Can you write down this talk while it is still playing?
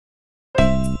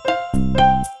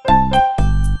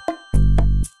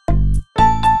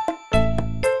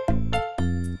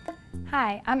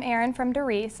Hi, I'm Erin from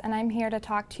Darice, and I'm here to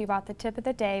talk to you about the tip of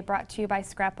the day brought to you by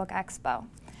Scrapbook Expo.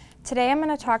 Today I'm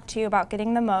going to talk to you about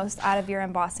getting the most out of your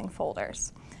embossing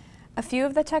folders. A few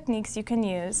of the techniques you can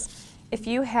use: if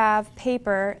you have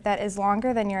paper that is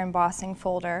longer than your embossing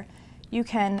folder, you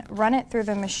can run it through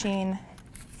the machine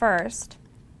first,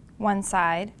 one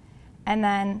side, and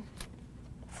then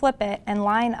flip it and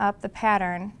line up the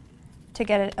pattern to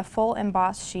get a full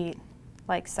embossed sheet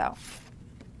like so.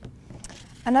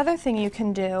 Another thing you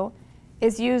can do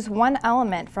is use one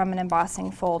element from an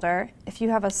embossing folder. If you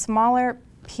have a smaller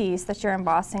piece that you're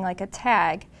embossing, like a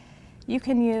tag, you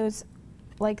can use,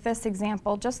 like this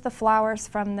example, just the flowers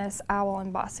from this owl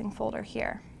embossing folder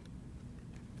here.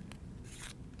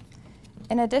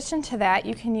 In addition to that,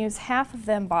 you can use half of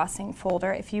the embossing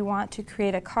folder if you want to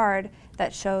create a card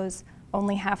that shows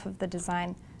only half of the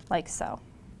design, like so.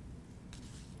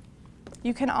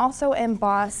 You can also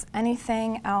emboss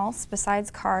anything else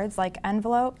besides cards, like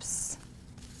envelopes,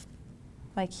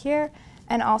 like here,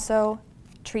 and also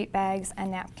treat bags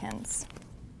and napkins.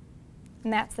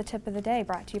 And that's the tip of the day,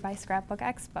 brought to you by Scrapbook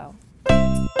Expo.